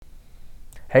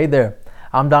Hey there,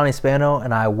 I'm Donnie Spano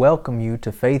and I welcome you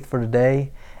to Faith for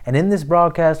Today. And in this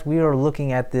broadcast, we are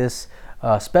looking at this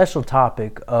special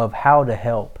topic of how to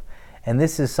help. And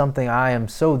this is something I am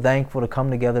so thankful to come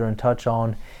together and touch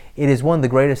on. It is one of the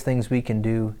greatest things we can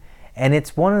do. And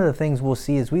it's one of the things we'll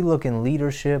see as we look in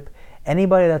leadership.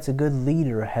 Anybody that's a good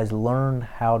leader has learned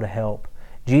how to help.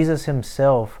 Jesus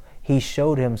himself, he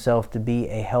showed himself to be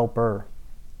a helper.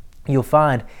 You'll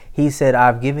find he said,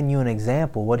 I've given you an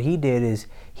example. What he did is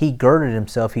he girded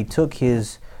himself. He took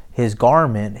his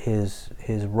garment, his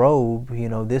robe.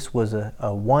 This was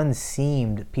a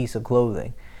one-seamed piece of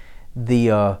clothing.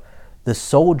 The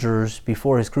soldiers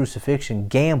before his crucifixion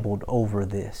gambled over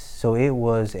this. So it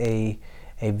was a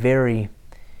very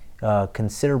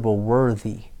considerable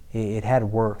worthy. It had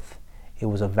worth. It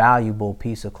was a valuable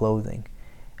piece of clothing.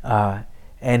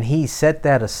 And he set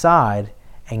that aside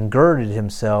and girded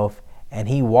himself, and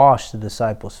he washed the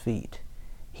disciples' feet.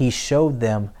 He showed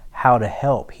them how to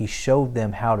help. He showed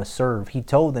them how to serve. He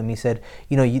told them, he said,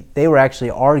 they were actually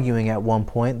arguing at one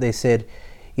point. They said,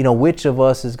 which of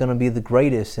us is going to be the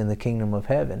greatest in the kingdom of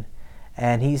heaven?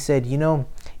 And he said,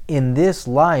 in this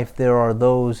life there are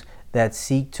those that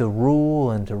seek to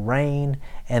rule and to reign,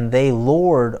 and they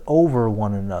lord over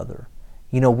one another.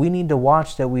 We need to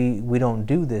watch that we don't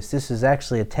do this. This is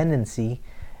actually a tendency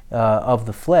of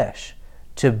the flesh,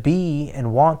 to be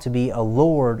and want to be a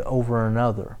lord over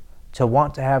another, to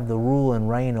want to have the rule and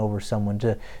reign over someone,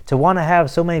 to want to have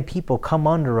so many people come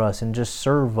under us and just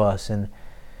serve us. And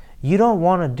you don't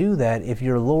want to do that if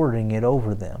you're lording it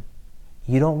over them.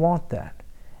 You don't want that.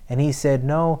 And he said,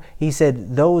 no, he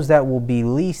said, those that will be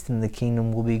least in the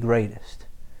kingdom will be greatest.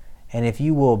 And if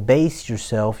you will abase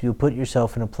yourself, you'll put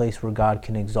yourself in a place where God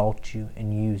can exalt you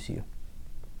and use you.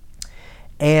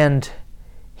 And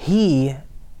he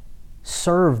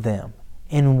served them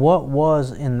in what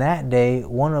was in that day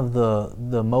one of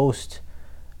the most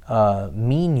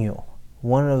menial,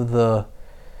 one of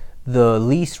the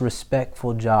least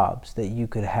respectful jobs that you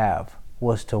could have,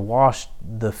 was to wash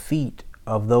the feet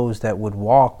of those that would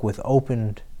walk with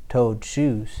open-toed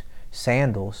shoes,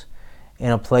 sandals,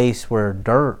 in a place where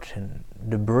dirt and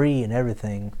debris and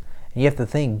everything. And you have to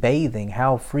think, bathing,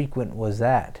 how frequent was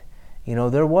that?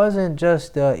 There wasn't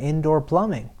just indoor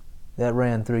plumbing that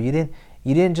ran through. You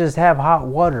didn't just have hot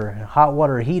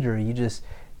water heater. You just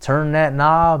turned that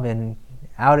knob and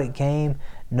out it came.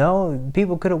 No,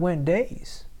 people could have went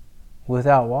days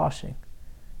without washing.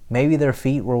 Maybe their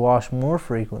feet were washed more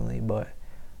frequently, but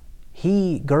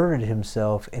he girded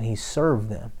himself and he served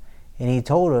them. And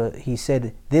he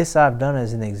said, this I've done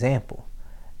as an example.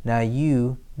 Now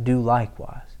you do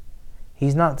likewise.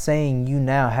 He's not saying you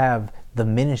now have the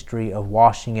ministry of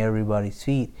washing everybody's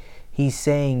feet. He's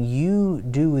saying you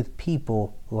do with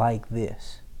people like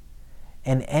this.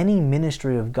 And any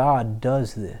ministry of God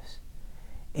does this.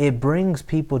 It brings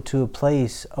people to a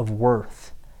place of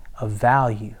worth, of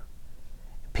value.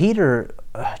 Peter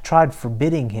tried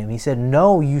forbidding him. He said,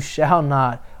 no, you shall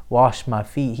not wash my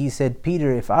feet. He said,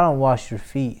 Peter, if I don't wash your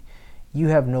feet, you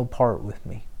have no part with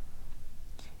me.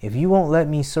 If you won't let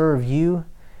me serve you,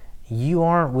 you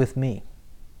aren't with me.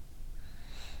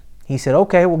 He said,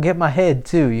 okay, well, get my head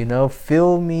too,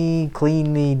 fill me,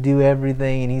 clean me, do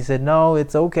everything. And he said, no,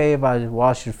 it's okay if I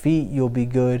wash your feet, you'll be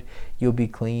good, you'll be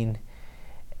clean.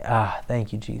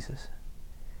 Thank you, Jesus.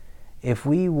 If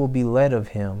we will be led of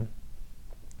him,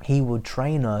 he will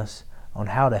train us on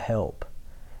how to help.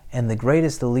 And the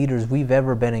greatest of leaders we've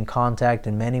ever been in contact,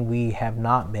 and many we have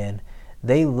not been,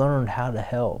 they learned how to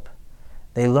help.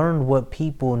 They learned what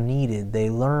people needed. They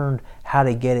learned how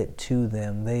to get it to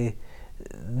them.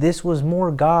 This was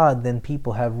more God than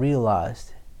people have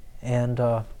realized.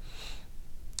 And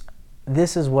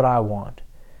this is what I want.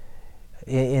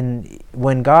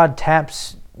 When God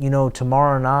taps,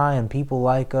 Tamara and I and people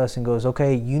like us and goes,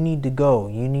 okay, you need to go.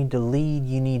 You need to lead.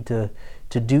 You need to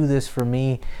do this for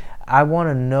me. I want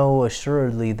to know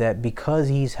assuredly that because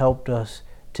he's helped us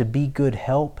to be good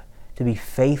help, to be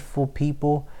faithful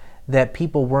people, that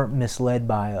people weren't misled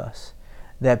by us,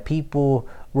 that people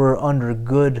were under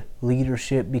good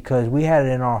leadership because we had it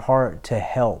in our heart to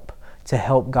help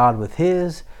God with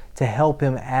his, to help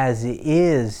him as it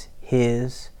is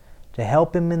his, to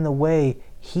help him in the way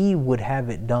he would have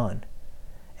it done.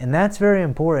 And that's very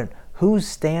important. Whose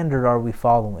standard are we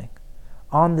following?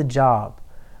 On the job,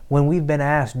 when we've been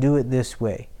asked, do it this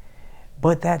way.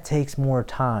 But that takes more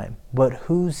time. But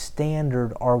whose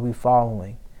standard are we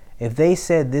following? If they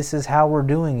said this is how we're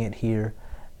doing it here,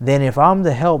 then if I'm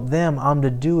to help them, I'm to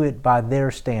do it by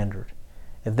their standard.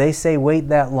 If they say wait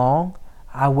that long,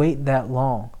 I wait that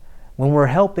long. When we're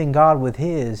helping God with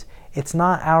his, it's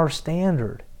not our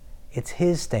standard. It's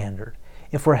his standard.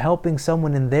 If we're helping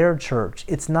someone in their church,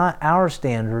 it's not our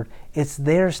standard, it's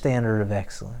their standard of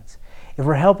excellence. If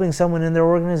we're helping someone in their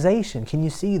organization, can you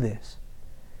see this?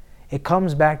 It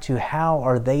comes back to how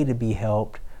are they to be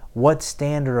helped, what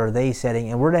standard are they setting,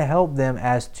 and we're to help them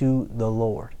as to the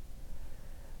Lord.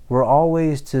 We're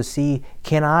always to see,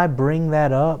 can I bring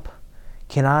that up?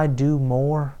 Can I do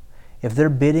more? If they're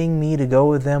bidding me to go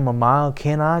with them a mile,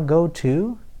 can I go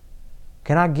too?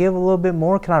 Can I give a little bit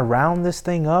more? Can I round this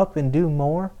thing up and do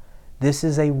more? This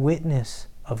is a witness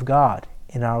of God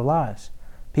in our lives.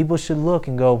 People should look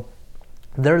and go,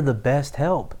 they're the best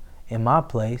help in my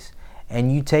place.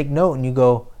 And you take note and you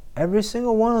go, every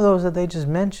single one of those that they just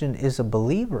mentioned is a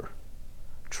believer,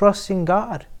 trusting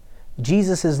God.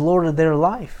 Jesus is Lord of their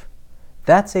life.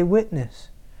 That's a witness.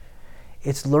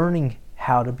 It's learning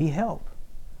how to be helped,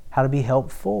 how to be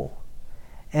helpful.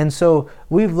 And so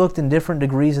we've looked in different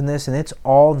degrees in this, and it's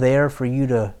all there for you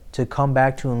to come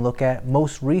back to and look at.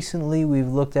 Most recently we've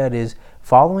looked at is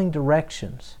following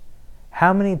directions.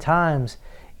 How many times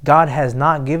God has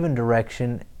not given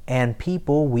direction and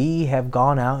people, we have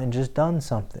gone out and just done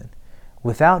something.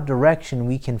 Without direction,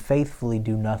 we can faithfully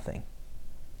do nothing.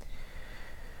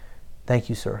 Thank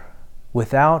you, sir.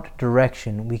 Without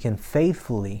direction, we can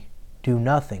faithfully do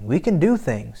nothing. We can do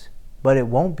things, but it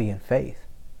won't be in faith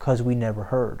because we never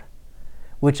heard.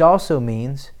 Which also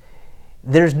means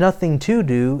there's nothing to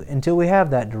do until we have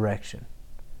that direction.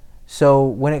 So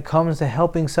when it comes to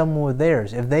helping someone with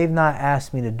theirs, if they've not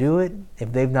asked me to do it,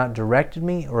 if they've not directed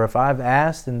me, or if I've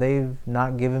asked and they've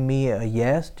not given me a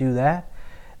yes, do that,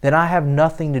 then I have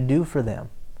nothing to do for them.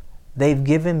 They've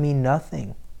given me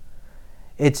nothing.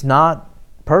 It's not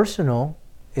personal.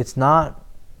 It's not,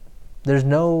 there's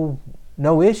no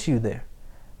issue there.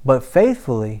 But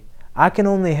faithfully, I can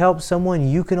only help someone,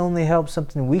 you can only help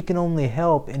something, we can only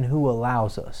help in who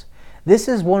allows us. This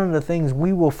is one of the things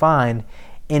we will find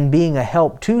in being a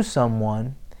help to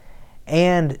someone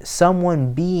and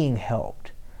someone being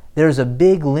helped. There's a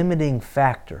big limiting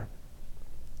factor.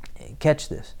 Catch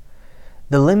this.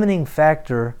 The limiting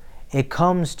factor, it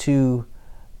comes to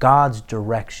God's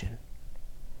direction.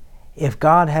 If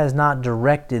God has not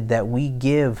directed that we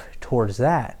give towards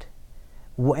that,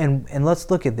 and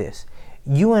let's look at this.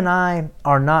 You and I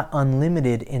are not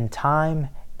unlimited in time,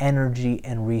 energy,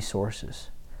 and resources.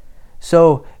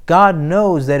 So God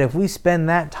knows that if we spend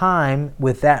that time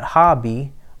with that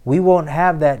hobby, we won't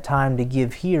have that time to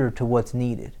give here to what's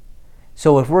needed.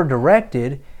 So if we're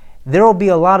directed, there will be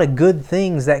a lot of good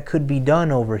things that could be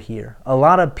done over here. A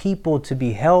lot of people to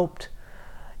be helped,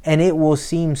 and it will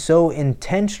seem so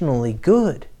intentionally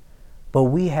good, but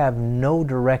we have no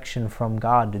direction from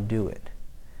God to do it.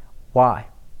 Why?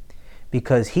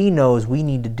 Because He knows we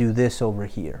need to do this over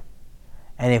here.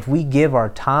 And if we give our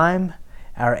time,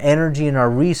 our energy, and our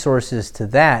resources to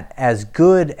that, as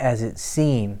good as it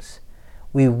seems,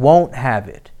 we won't have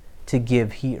it to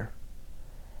give here.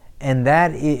 And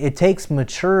that it takes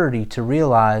maturity to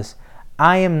realize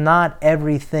I am not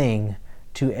everything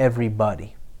to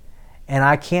everybody. And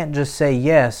I can't just say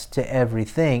yes to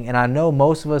everything. And I know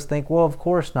most of us think, well, of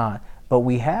course not. But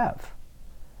we have.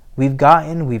 We've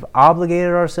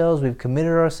obligated ourselves, we've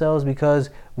committed ourselves because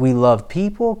we love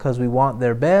people, because we want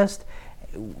their best,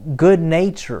 good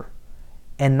nature,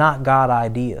 and not God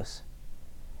ideas.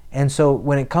 And so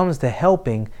when it comes to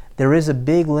helping, there is a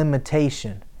big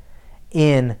limitation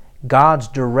in God's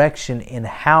direction in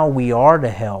how we are to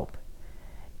help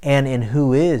and in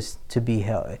who is to be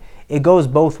helped. It goes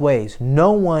both ways.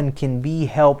 No one can be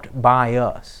helped by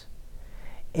us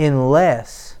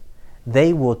unless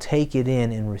they will take it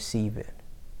in and receive it.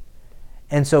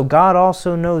 And so God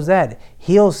also knows that.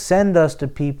 He'll send us to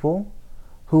people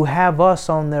who have us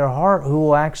on their heart who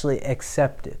will actually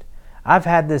accept it. I've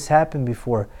had this happen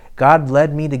before. God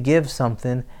led me to give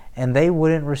something and they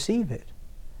wouldn't receive it.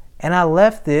 And I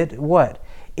left it, what?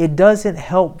 It doesn't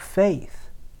help faith.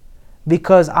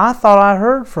 Because I thought I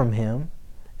heard from Him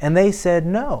and they said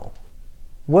no.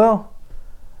 Well,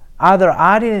 either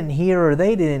I didn't hear or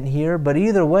they didn't hear, but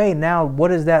either way, now what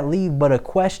does that leave but a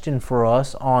question for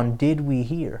us on did we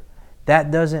hear?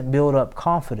 That doesn't build up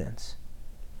confidence.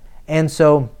 And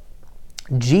so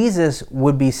Jesus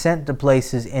would be sent to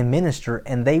places and minister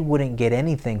and they wouldn't get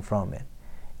anything from it.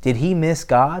 Did He miss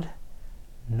God?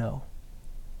 No.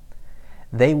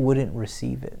 They wouldn't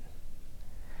receive it.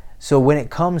 So when it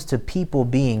comes to people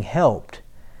being helped,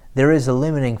 there is a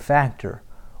limiting factor.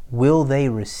 Will they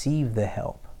receive the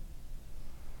help?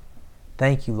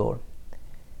 Thank you, Lord.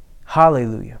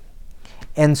 Hallelujah.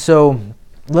 And so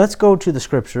let's go to the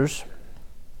scriptures.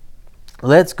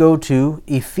 Let's go to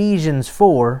Ephesians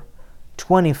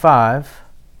 4:25.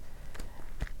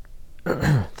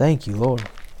 Thank you, Lord.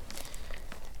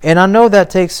 And I know that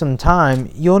takes some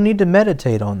time. You'll need to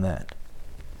meditate on that.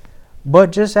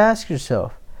 But just ask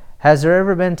yourself, has there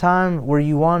ever been time where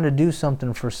you wanted to do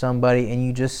something for somebody and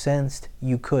you just sensed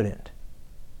you couldn't?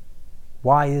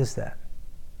 Why is that?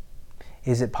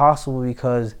 Is it possible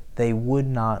because they would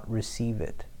not receive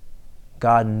it?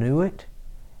 God knew it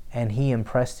and He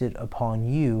impressed it upon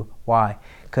you. Why?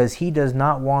 Because He does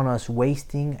not want us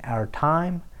wasting our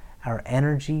time, our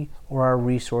energy, or our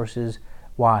resources.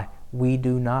 Why? We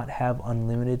do not have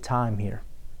unlimited time here.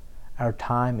 Our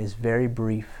time is very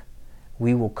brief.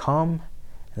 We will come,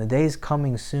 and the day is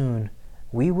coming soon.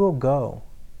 We will go.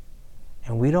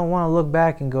 And we don't want to look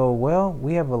back and go, well,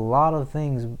 we have a lot of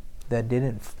things that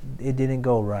didn't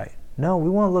go right. No, we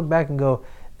want to look back and go,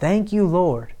 thank you,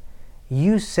 Lord.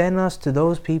 You sent us to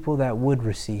those people that would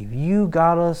receive. You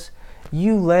got us.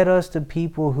 You led us to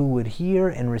people who would hear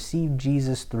and receive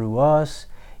Jesus through us.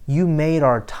 You made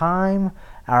our time,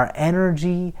 our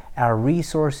energy, our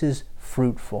resources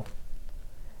fruitful.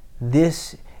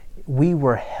 We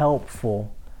were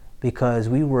helpful because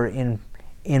we were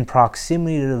in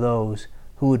proximity to those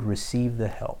who would receive the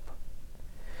help.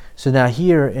 So now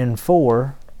here in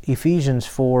Ephesians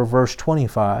 4, verse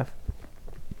 25,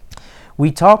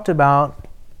 we talked about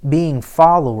being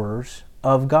followers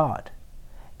of God.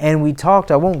 And we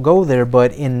talked, I won't go there,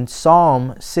 but in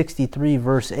Psalm 63,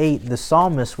 verse 8, the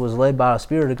psalmist was led by the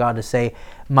Spirit of God to say,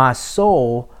 my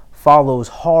soul follows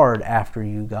hard after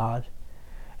you, God.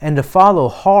 And to follow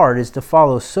hard is to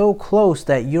follow so close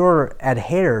that you're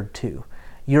adhered to,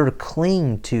 you're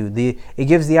clinged to. It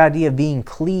gives the idea of being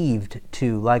cleaved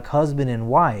to, like husband and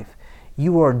wife.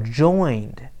 You are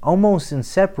joined almost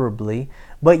inseparably,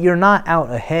 but you're not out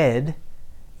ahead.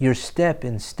 You're step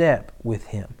in step with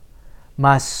Him.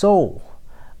 My soul,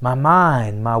 my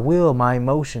mind, my will, my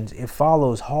emotions, it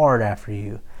follows hard after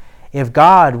you. If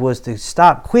God was to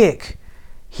stop quick,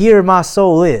 here my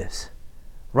soul is,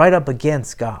 right up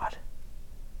against God.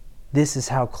 This is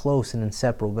how close and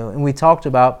inseparable. And we talked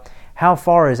about how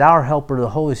far is our helper, the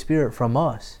Holy Spirit, from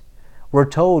us. We're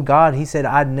told God, He said,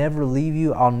 I'd never leave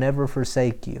you, I'll never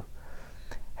forsake you.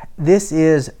 This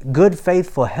is good,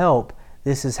 faithful help.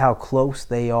 This is how close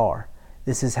they are.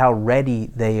 This is how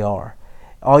ready they are.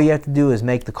 All you have to do is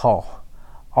make the call.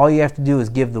 All you have to do is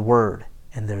give the word,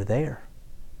 and they're there.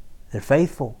 They're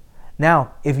faithful.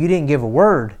 Now, if you didn't give a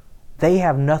word, they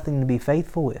have nothing to be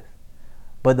faithful with.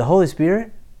 But the Holy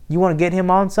Spirit, you want to get Him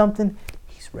on something?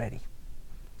 He's ready.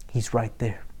 He's right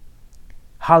there.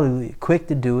 Hallelujah. Quick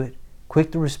to do it.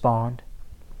 Quick to respond.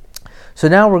 So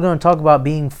now we're going to talk about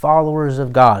being followers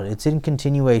of God. It's in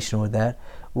continuation with that.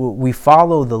 We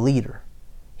follow the leader.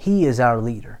 He is our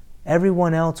leader.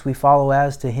 Everyone else we follow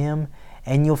as to Him,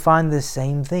 and you'll find the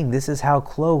same thing. This is how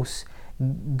close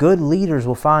good leaders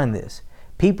will find this.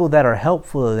 People that are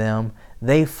helpful to them,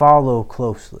 they follow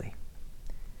closely.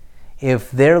 If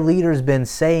their leader's been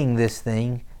saying this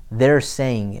thing, they're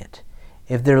saying it.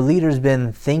 If their leader's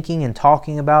been thinking and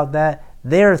talking about that,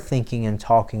 they're thinking and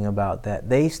talking about that.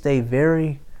 They stay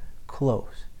very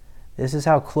close. This is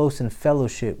how close in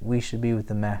fellowship we should be with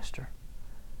the Master.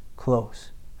 Close.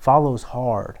 Follows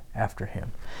hard after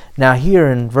Him. Now here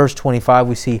in verse 25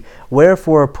 we see,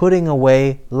 wherefore putting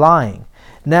away lying.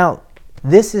 Now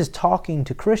this is talking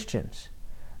to Christians.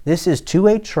 This is to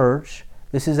a church.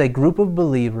 This is a group of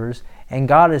believers. And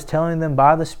God is telling them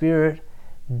by the Spirit,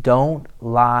 don't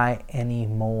lie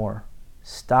anymore.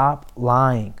 Stop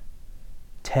lying.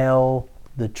 Tell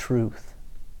the truth.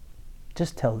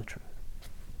 Just tell the truth.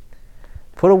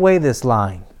 Put away this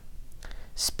lying.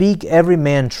 Speak every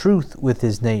man truth with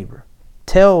his neighbor.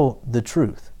 Tell the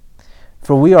truth.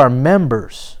 For we are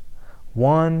members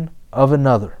one of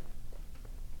another.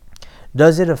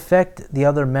 Does it affect the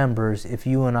other members if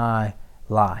you and I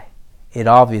lie? It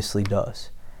obviously does.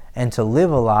 And to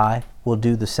live a lie will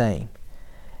do the same.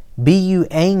 Be you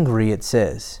angry, it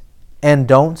says, and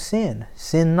don't sin.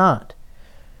 Sin not.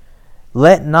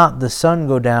 Let not the sun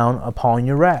go down upon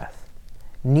your wrath.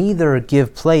 Neither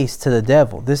give place to the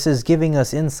devil. This is giving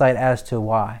us insight as to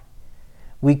why.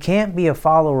 We can't be a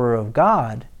follower of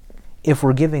God if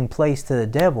we're giving place to the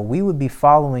devil. We would be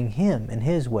following him in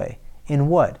his way. In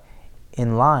what?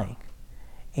 In lying.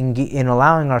 In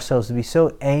allowing ourselves to be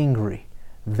so angry,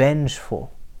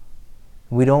 vengeful.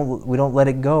 We don't let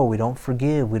it go. We don't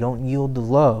forgive. We don't yield to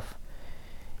love.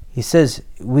 He says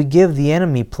we give the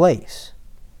enemy place,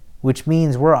 which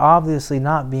means we're obviously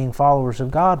not being followers of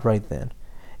God right then.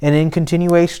 And in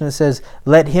continuation it says,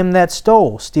 let him that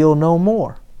stole steal no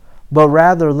more, but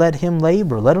rather let him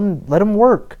labor, let him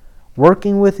work,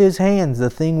 working with his hands the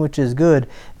thing which is good,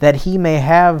 that he may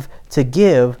have to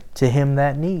give to him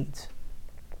that needs.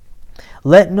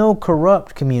 Let no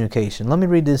corrupt communication. Let me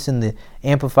read this in the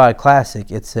Amplified Classic.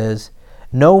 It says,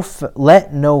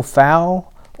 let no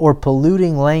foul or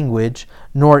polluting language,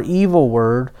 nor evil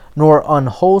word, nor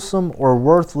unwholesome or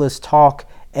worthless talk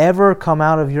ever come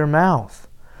out of your mouth,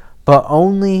 but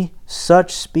only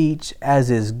such speech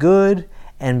as is good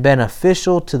and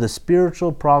beneficial to the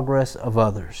spiritual progress of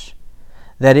others,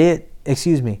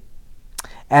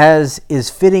 as is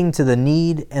fitting to the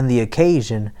need and the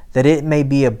occasion, that it may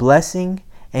be a blessing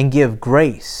and give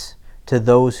grace to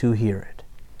those who hear it.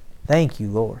 Thank you,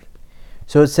 Lord.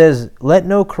 So it says, let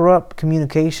no corrupt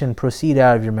communication proceed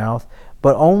out of your mouth,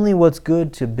 but only what's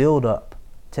good to build up,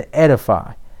 to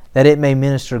edify, that it may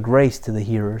minister grace to the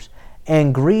hearers,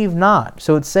 and grieve not.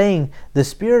 So it's saying the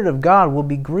Spirit of God will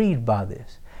be grieved by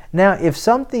this. Now, if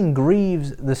something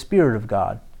grieves the Spirit of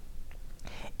God,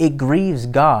 it grieves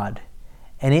God,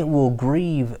 and it will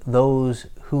grieve those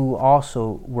who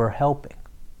also were helping.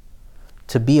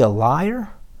 To be a liar,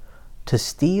 to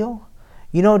steal,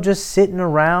 just sitting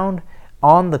around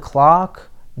on the clock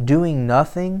doing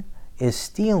nothing is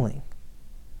stealing.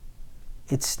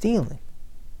 It's stealing.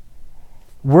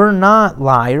 We're not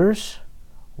liars.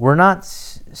 We're not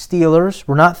stealers.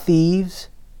 We're not thieves.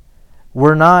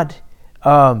 We're not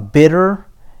bitter,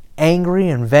 angry,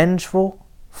 and vengeful,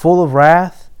 full of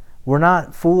wrath. We're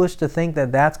not foolish to think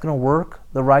that that's going to work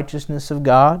the righteousness of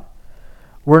God.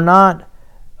 We're not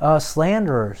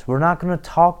slanderers. We're not going to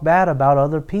talk bad about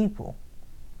other people.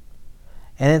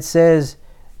 And it says,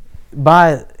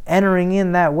 by entering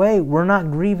in that way, we're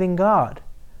not grieving God.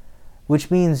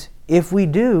 Which means if we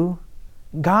do,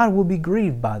 God will be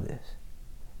grieved by this.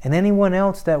 And anyone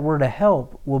else that we're to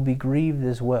help will be grieved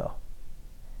as well.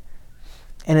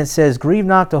 And it says, grieve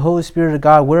not the Holy Spirit of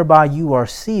God, whereby you are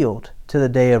sealed to the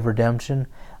day of redemption.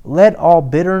 Let all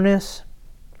bitterness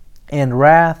and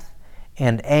wrath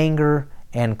and anger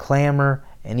and clamor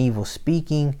and evil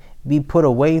speaking be put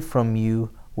away from you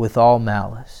with all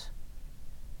malice.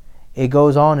 It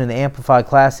goes on in the Amplified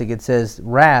Classic. It says,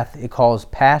 wrath, it calls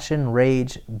passion,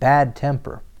 rage, bad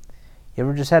temper. You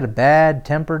ever just had a bad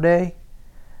temper day?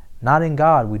 Not in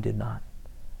God, we did not.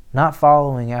 Not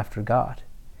following after God.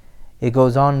 It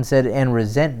goes on and said, and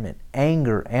resentment,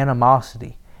 anger,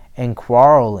 animosity, and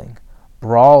quarreling,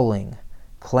 brawling,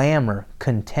 clamor,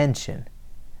 contention.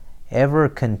 Ever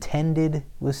contended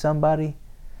with somebody?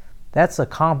 That's a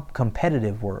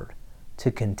competitive word, to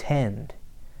contend.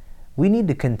 We need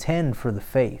to contend for the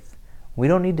faith. We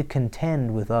don't need to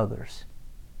contend with others.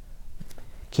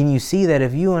 Can you see that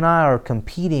if you and I are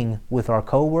competing with our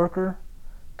coworker,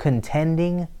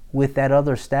 contending with that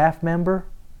other staff member,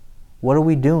 what are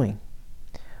we doing?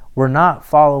 We're not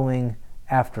following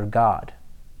after God.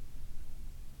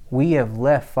 We have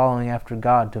left following after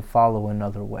God to follow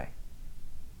another way.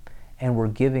 And we're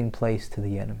giving place to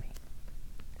the enemy.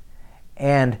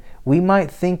 And we might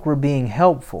think we're being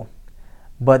helpful,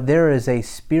 but there is a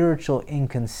spiritual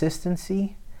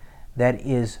inconsistency that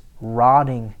is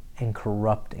rotting and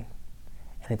corrupting.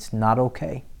 And it's not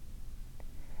okay.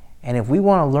 And if we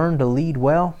want to learn to lead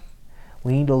well,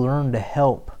 we need to learn to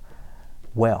help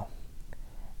well.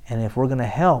 And if we're going to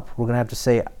help, we're going to have to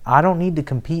say, I don't need to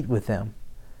compete with them.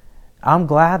 I'm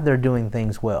glad they're doing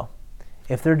things well.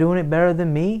 If they're doing it better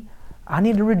than me, I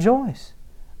need to rejoice.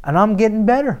 And I'm getting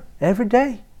better every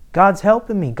day. God's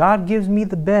helping me. God gives me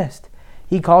the best.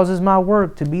 He causes my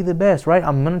work to be the best, right?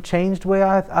 I'm going to change the way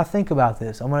I think about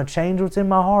this. I'm going to change what's in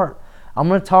my heart. I'm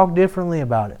going to talk differently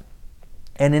about it.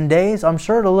 And in days, I'm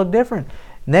sure it'll look different.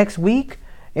 Next week,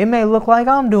 it may look like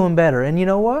I'm doing better. And you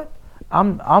know what?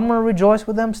 I'm going to rejoice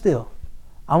with them still.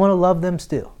 I'm going to love them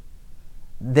still.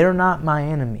 They're not my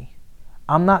enemy.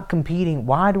 I'm not competing.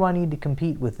 Why do I need to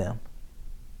compete with them?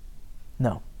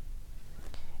 No.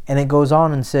 And it goes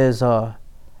on and says,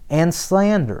 and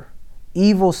slander,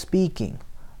 evil speaking,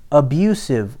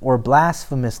 abusive or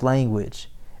blasphemous language,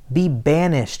 be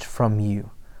banished from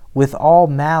you, with all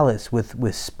malice,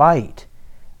 with spite,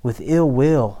 with ill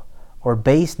will, or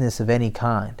baseness of any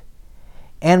kind,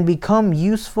 and become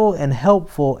useful and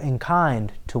helpful and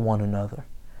kind to one another.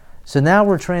 So now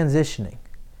we're transitioning.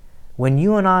 When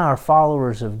you and I are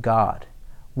followers of God,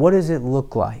 what does it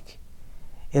look like?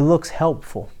 It looks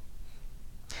helpful.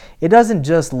 It doesn't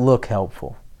just look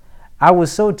helpful. I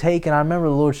was so taken, I remember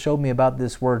the Lord showed me about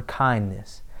this word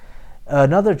kindness.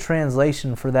 Another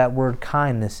translation for that word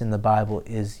kindness in the Bible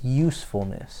is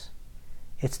usefulness.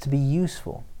 It's to be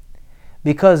useful.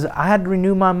 Because I had to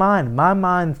renew my mind. My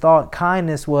mind thought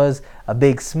kindness was a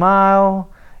big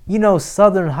smile,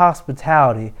 Southern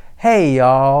hospitality. Hey,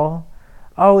 y'all.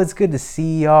 Oh, it's good to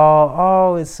see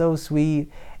y'all. Oh, it's so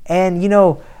sweet. And,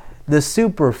 the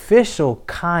superficial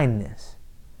kindness.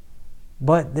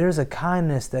 But there's a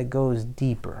kindness that goes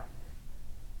deeper.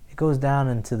 It goes down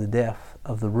into the depth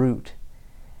of the root,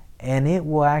 and it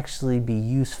will actually be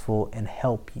useful and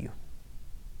help you.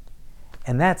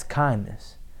 And that's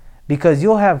kindness. Because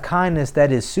you'll have kindness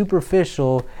that is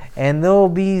superficial, and they'll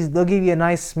give you a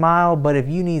nice smile, but if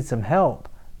you need some help,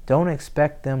 don't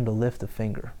expect them to lift a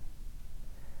finger.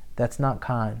 That's not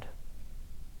kind.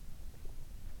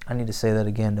 I need to say that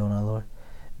again, don't I, Lord?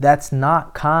 That's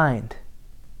not kind.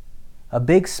 A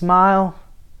big smile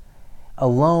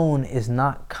alone is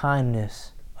not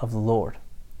kindness of the Lord.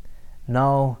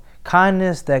 No,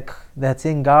 kindness that's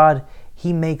in God,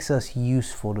 He makes us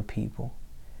useful to people.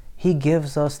 He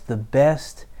gives us the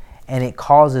best, and it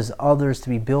causes others to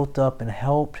be built up and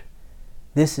helped.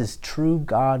 This is true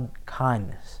God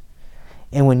kindness.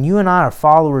 And when you and I are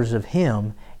followers of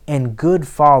Him, and good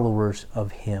followers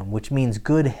of Him, which means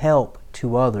good help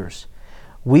to others,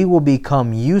 we will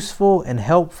become useful and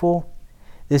helpful.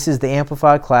 This is the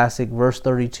Amplified Classic, verse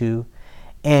 32.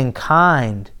 And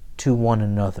kind to one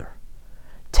another,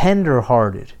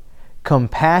 tender-hearted,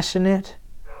 compassionate,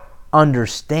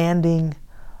 understanding,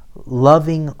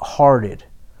 loving-hearted,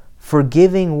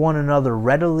 forgiving one another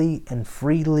readily and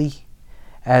freely,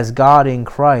 as God in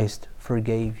Christ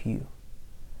forgave you.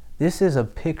 This is a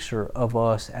picture of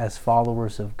us as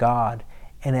followers of God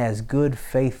and as good,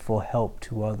 faithful help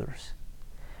to others.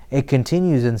 It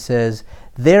continues and says,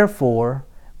 therefore,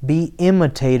 be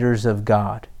imitators of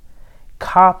God.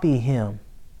 Copy Him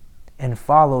and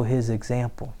follow His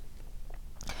example.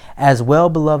 As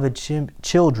well-beloved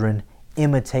children,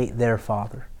 imitate their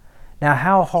Father. Now,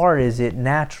 how hard is it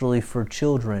naturally for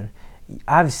children?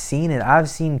 I've seen it. I've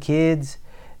seen kids,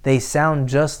 they sound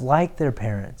just like their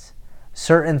parents.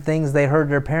 Certain things they heard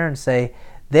their parents say,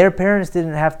 their parents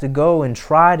didn't have to go and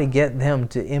try to get them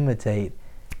to imitate.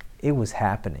 It was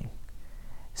happening.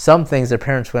 Some things their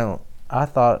parents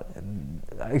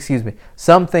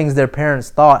some things their parents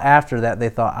thought after that, they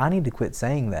thought, I need to quit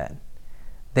saying that.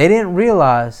 They didn't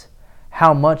realize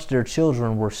how much their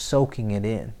children were soaking it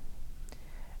in.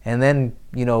 And then,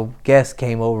 guests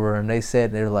came over and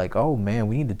they're like, oh man,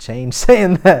 we need to change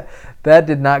saying that. That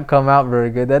did not come out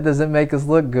very good. That doesn't make us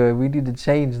look good. We need to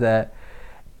change that.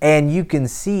 And you can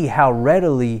see how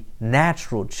readily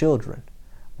natural children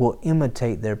will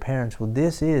imitate their parents. Well,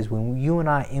 this is when you and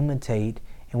I imitate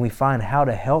and we find how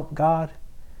to help God,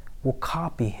 we'll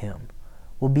copy Him.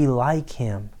 We'll be like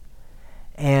Him.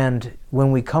 And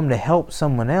when we come to help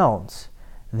someone else,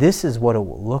 this is what it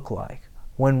will look like.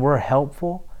 When we're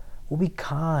helpful, we'll be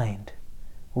kind.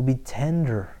 We'll be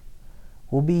tender.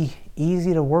 We'll be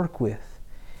easy to work with.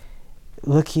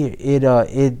 Look here,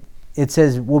 it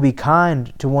says we'll be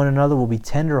kind to one another, we'll be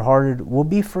tender-hearted, we'll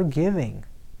be forgiving.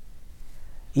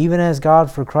 Even as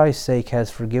God for Christ's sake has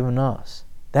forgiven us.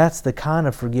 That's the kind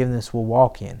of forgiveness we'll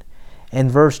walk in. And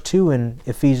verse 2 in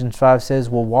Ephesians 5 says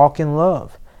we'll walk in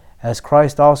love, as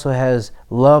Christ also has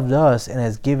loved us and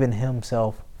has given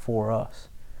Himself for us.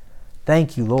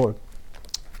 Thank you, Lord.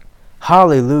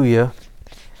 Hallelujah.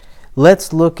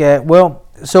 Let's look at,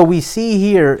 so we see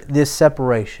here this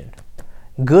separation.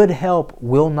 Good help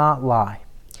will not lie.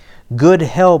 Good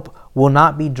help will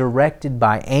not be directed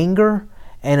by anger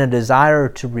and a desire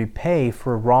to repay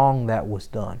for wrong that was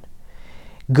done.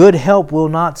 Good help will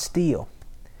not steal.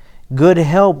 Good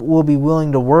help will be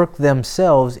willing to work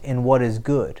themselves in what is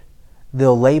good.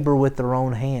 They'll labor with their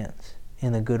own hands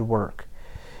in the good work.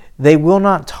 They will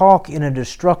not talk in a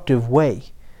destructive way.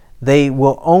 They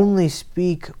will only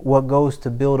speak what goes to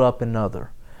build up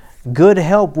another. Good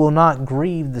help will not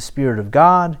grieve the Spirit of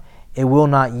God. It will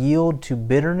not yield to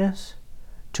bitterness,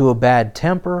 to a bad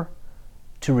temper,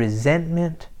 to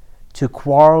resentment, to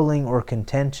quarreling or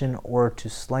contention, or to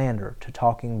slander, to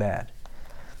talking bad.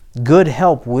 Good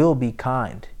help will be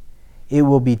kind. It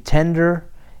will be tender,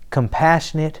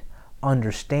 compassionate,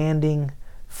 understanding,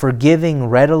 forgiving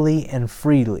readily and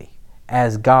freely,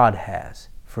 as God has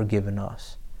forgiven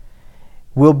us.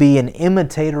 Will be an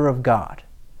imitator of God,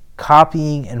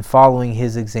 copying and following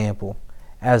His example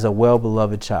as a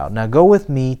well-beloved child. Now go with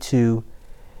me to,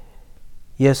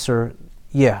 yes sir,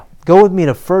 yeah, go with me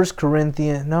to 1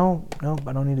 Corinthians, no,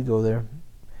 I don't need to go there.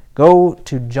 Go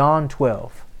to John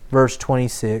 12, verse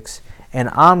 26, and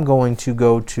I'm going to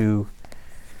go to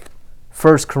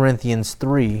 1 Corinthians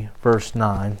 3, verse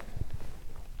 9.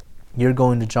 You're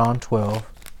going to John 12.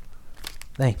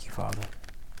 Thank you, Father.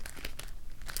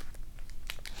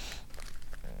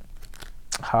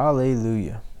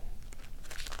 Hallelujah.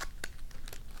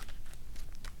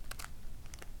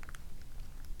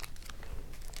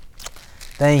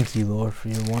 Thank you, Lord, for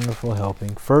your wonderful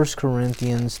helping. 1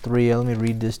 Corinthians 3, let me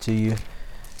read this to you.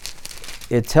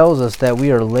 it tells us that we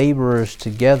are laborers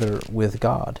together with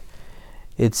God.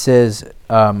 It says,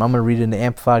 I'm going to read it in the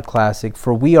Amplified Classic,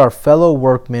 "For we are fellow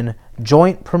workmen,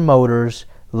 joint promoters,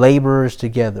 laborers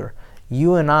together."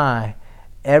 You and I,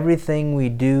 everything we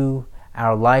do,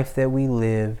 our life that we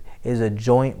live, is a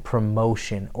joint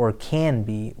promotion, or can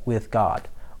be, with God.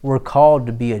 We're called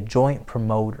to be a joint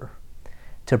promoter,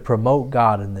 to promote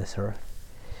God in this earth,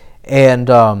 and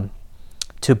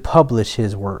to publish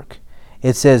His work.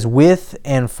 It says, with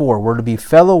and for. We're to be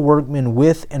fellow workmen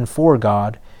with and for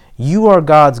God. You are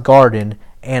God's garden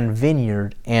and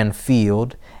vineyard and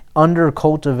field under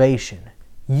cultivation.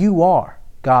 You are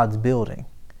God's building.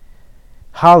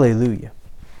 Hallelujah.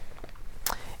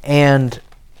 And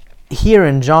here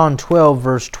in John 12,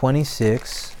 verse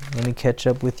 26, let me catch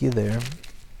up with you there.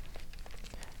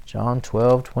 John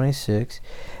 12, 26.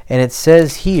 And it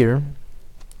says here,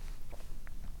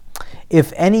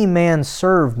 "If any man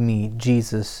serve me,"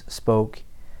 Jesus spoke,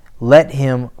 "let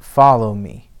him follow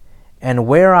me. And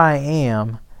where I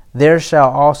am, there shall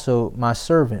also my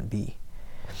servant be.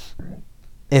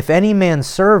 If any man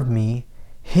serve me,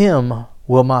 him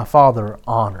will my Father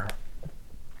honor."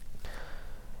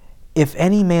 If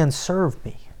any man serve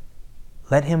me,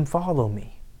 let him follow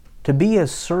me. To be a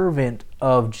servant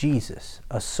of Jesus,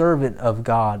 a servant of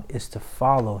God, is to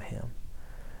follow Him.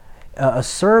 A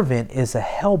servant is a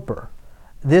helper.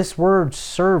 This word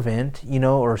servant,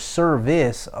 or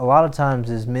service, a lot of times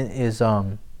is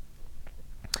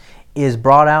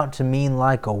brought out to mean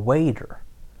like a waiter,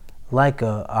 like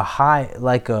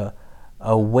a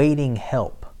waiting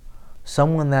help,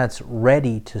 someone that's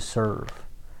ready to serve.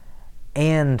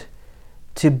 And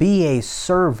to be a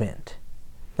servant,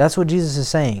 that's what Jesus is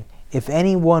saying. If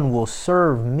anyone will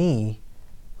serve me,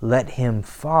 let him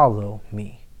follow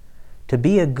me. To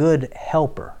be a good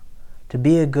helper, to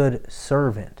be a good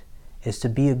servant, is to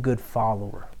be a good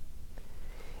follower.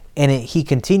 And he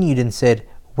continued and said,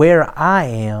 "Where I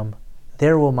am,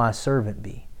 there will my servant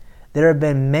be." There have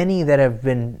been many that have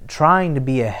been trying to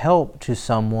be a help to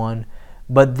someone,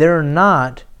 but they're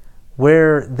not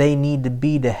where they need to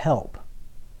be to help.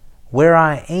 Where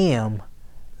I am,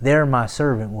 there my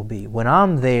servant will be. When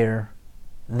I'm there,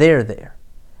 they're there.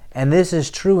 And this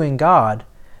is true in God,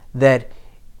 that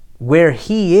where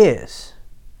He is,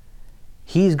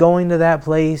 He's going to that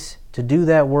place to do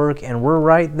that work, and we're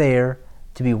right there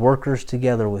to be workers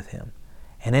together with Him.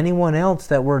 And anyone else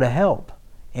that we're to help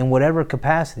in whatever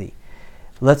capacity.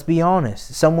 Let's be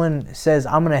honest. Someone says,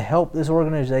 "I'm going to help this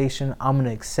organization, I'm going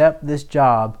to accept this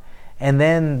job," and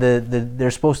then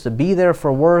they're supposed to be there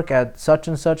for work at such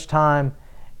and such time,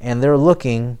 and they're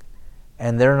looking,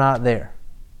 and they're not there.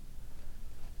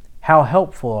 How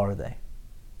helpful are they?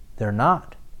 They're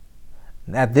not.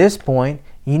 At this point,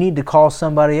 you need to call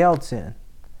somebody else in.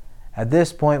 At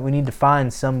this point, we need to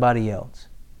find somebody else.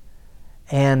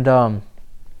 And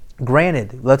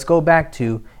granted, let's go back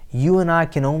to, you and I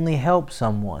can only help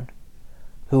someone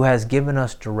who has given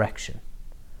us direction,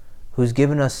 who's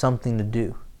given us something to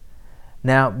do.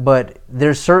 Now, but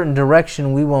there's certain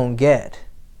direction we won't get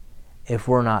if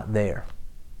we're not there,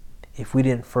 if we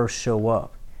didn't first show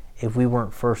up, if we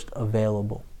weren't first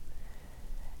available.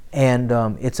 And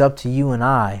it's up to you and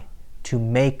I to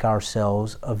make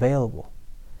ourselves available.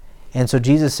 And so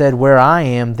Jesus said, "Where I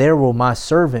am, there will my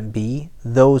servant be,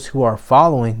 those who are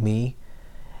following me.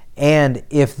 And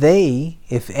if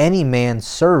any man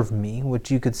serve me,"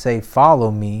 which you could say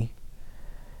follow me,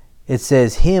 it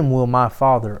says, "him will my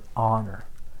Father honor."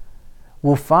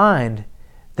 We'll find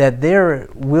that there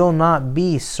will not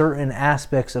be certain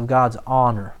aspects of God's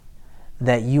honor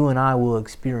that you and I will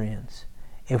experience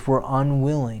if we're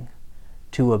unwilling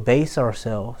to abase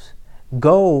ourselves,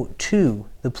 go to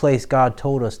the place God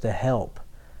told us to help,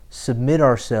 submit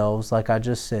ourselves, like I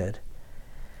just said,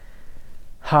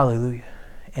 hallelujah,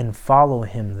 and follow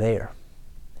Him there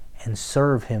and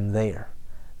serve Him there.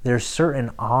 There's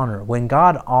certain honor. When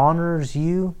God honors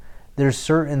you, there's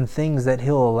certain things that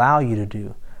He'll allow you to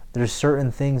do. There's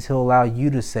certain things He'll allow you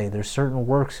to say. There's certain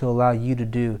works He'll allow you to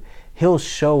do. He'll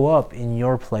show up in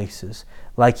your places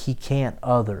like He can't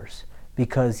others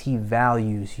because He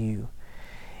values you.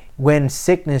 When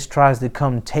sickness tries to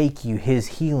come take you, His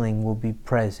healing will be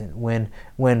present.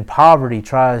 When poverty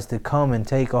tries to come and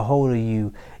take a hold of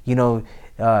you,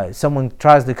 someone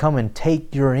tries to come and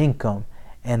take your income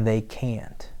and they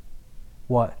can't.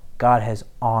 What? God has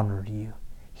honored you.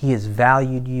 He has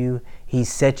valued you. He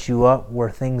set you up where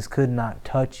things could not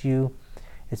touch you.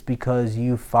 It's because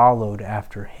you followed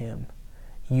after Him.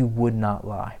 You would not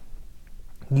lie.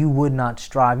 You would not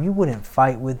strive. You wouldn't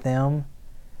fight with them.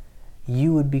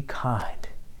 You would be kind.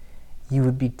 You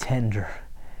would be tender.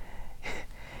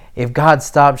 If God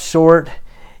stops short,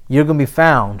 you're going to be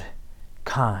found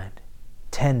kind,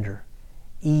 tender,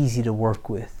 easy to work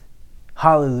with.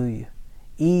 Hallelujah.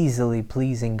 Easily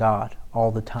pleasing God all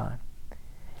the time.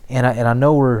 And I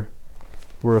know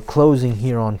we're closing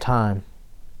here on time.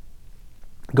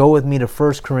 Go with me to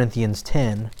 1 Corinthians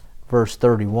 10, verse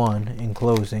 31 in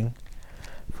closing.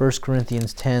 1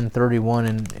 Corinthians 10, 31,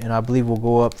 and I believe we'll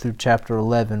go up through chapter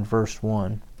 11, verse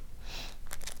 1.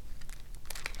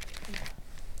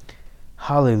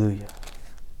 Hallelujah.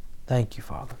 Thank you,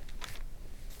 Father.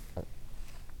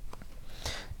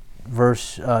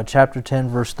 Chapter 10,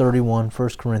 verse 31, 1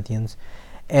 Corinthians.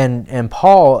 And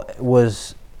Paul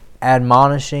was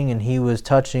admonishing, and he was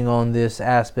touching on this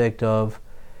aspect of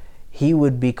he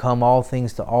would become all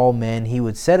things to all men. He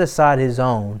would set aside his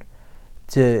own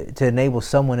to enable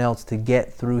someone else to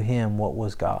get through him what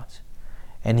was God's.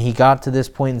 And he got to this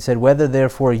point and said, whether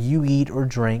therefore you eat or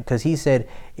drink, because he said,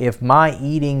 if my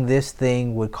eating this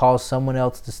thing would cause someone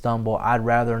else to stumble, I'd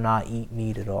rather not eat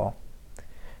meat at all.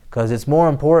 Because it's more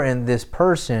important this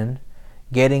person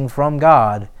getting from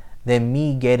God than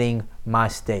me getting my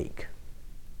steak.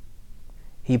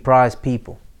 He prized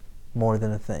people more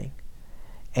than a thing.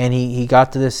 And he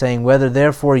got to this saying, whether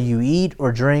therefore you eat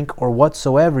or drink or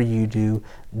whatsoever you do,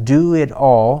 do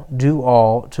all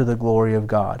to the glory of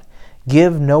God.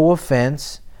 Give no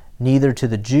offense, neither to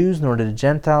the Jews, nor to the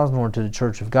Gentiles, nor to the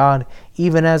church of God,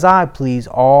 even as I please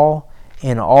all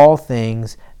in all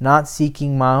things, not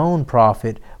seeking my own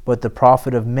profit, but the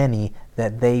profit of many,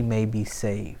 that they may be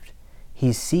saved.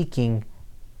 He's seeking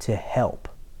to help.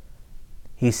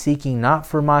 He's seeking not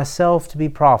for myself to be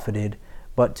profited,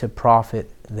 but to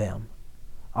profit them.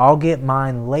 I'll get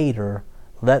mine later.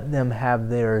 Let them have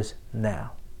theirs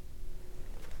now.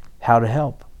 How to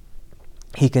help?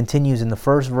 He continues in the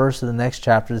first verse of the next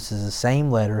chapter. This is the same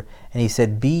letter. And he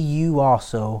said, be you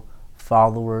also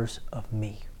followers of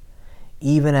me,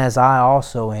 even as I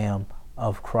also am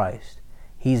of Christ.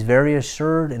 He's very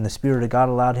assured, and the Spirit of God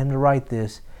allowed him to write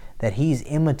this, that he's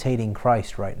imitating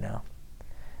Christ right now.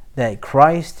 That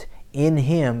Christ in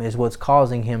him is what's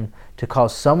causing him to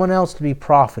cause someone else to be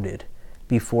profited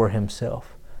before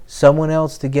himself. Someone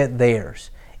else to get theirs.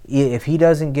 If he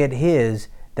doesn't get his,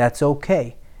 that's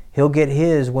okay. He'll get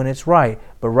his when it's right.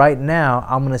 But right now,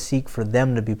 I'm going to seek for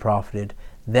them to be profited,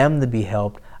 them to be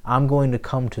helped. I'm going to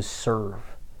come to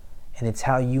serve. And it's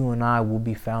how you and I will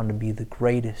be found to be the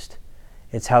greatest.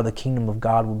 It's how the kingdom of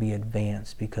God will be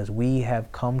advanced, because we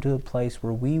have come to a place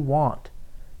where we want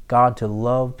God to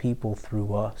love people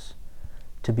through us,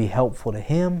 to be helpful to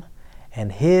Him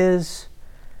and His,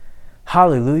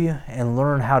 hallelujah, and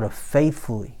learn how to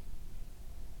faithfully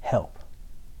help.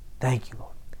 Thank you, Lord.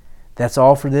 That's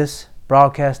all for this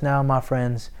broadcast now, my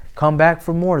friends. Come back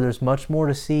for more. There's much more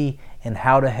to see and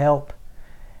how to help.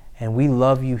 And we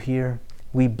love you here.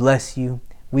 We bless you.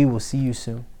 We will see you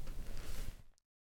soon.